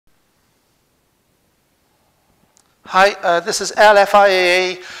Hi, this is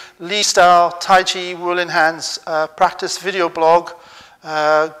LFIAA Lishi style Taiji Whirling Hands practice video blog,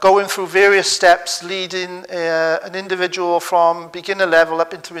 going through various steps leading an individual from beginner level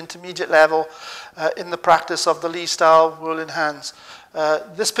up into intermediate level in the practice of the Lishi style Whirling Hands.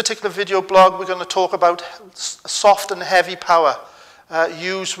 This particular video blog, we're going to talk about soft and heavy power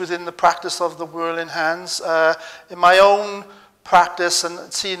used within the practice of the Whirling Hands. In my own practice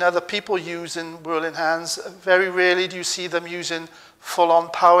and seeing other people using whirling hands, very rarely do you see them using full-on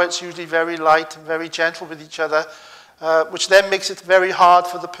power. It's usually very light and very gentle with each other, which then makes it very hard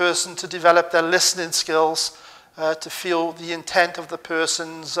for the person to develop their listening skills, to feel the intent of the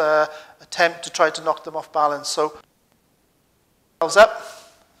person's attempt to try to knock them off balance. So,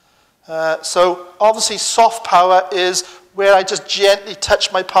 so obviously soft power is where I just gently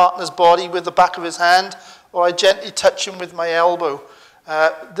touch my partner's body with the back of his hand, or I gently touch him with my elbow.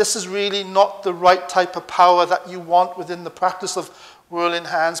 This is really not the right type of power that you want within the practice of whirling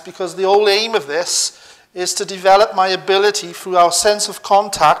hands, because the whole aim of this is to develop my ability through our sense of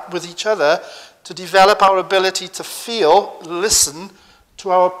contact with each other, to develop our ability to feel, listen to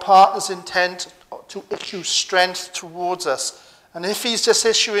our partner's intent to issue strength towards us. And if he's just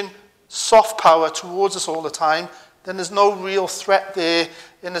issuing soft power towards us all the time, then there's no real threat there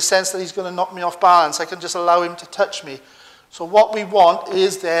in the sense that he's going to knock me off balance. I can just allow him to touch me. So what we want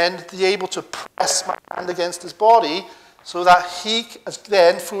is then to be able to press my hand against his body so that he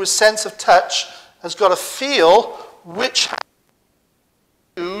then, through his sense of touch, has got to feel which hand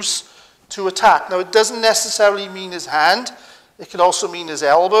to use to attack. Now, it doesn't necessarily mean his hand. It could also mean his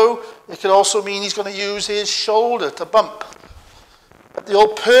elbow. It could also mean he's going to use his shoulder to bump. But the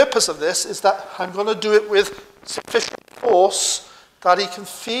whole purpose of this is that I'm going to do it with sufficient force that he can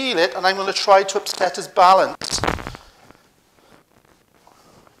feel it, and I'm going to try to upset his balance.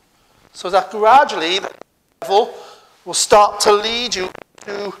 So that gradually the level will start to lead you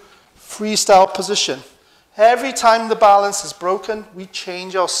to freestyle position. Every time the balance is broken, we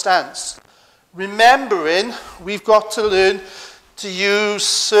change our stance. Remembering, we've got to learn to use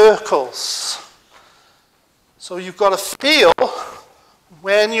circles. So you've got to feel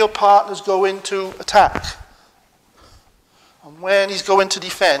when your partner's going to attack and when he's going to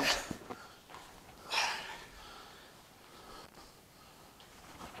defend.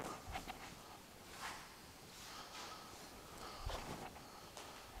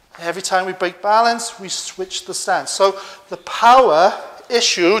 Every time we break balance, we switch the stance. So the power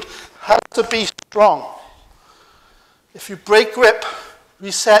issued has to be strong. If you break grip,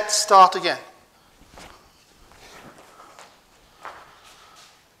 reset, start again.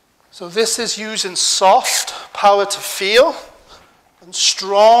 So this is using soft power to feel and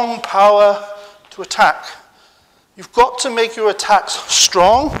strong power to attack. You've got to make your attacks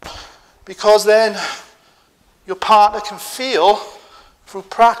strong, because then your partner can feel through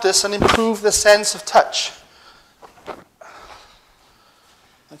practice and improve the sense of touch.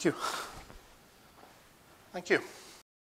 Thank you. Thank you.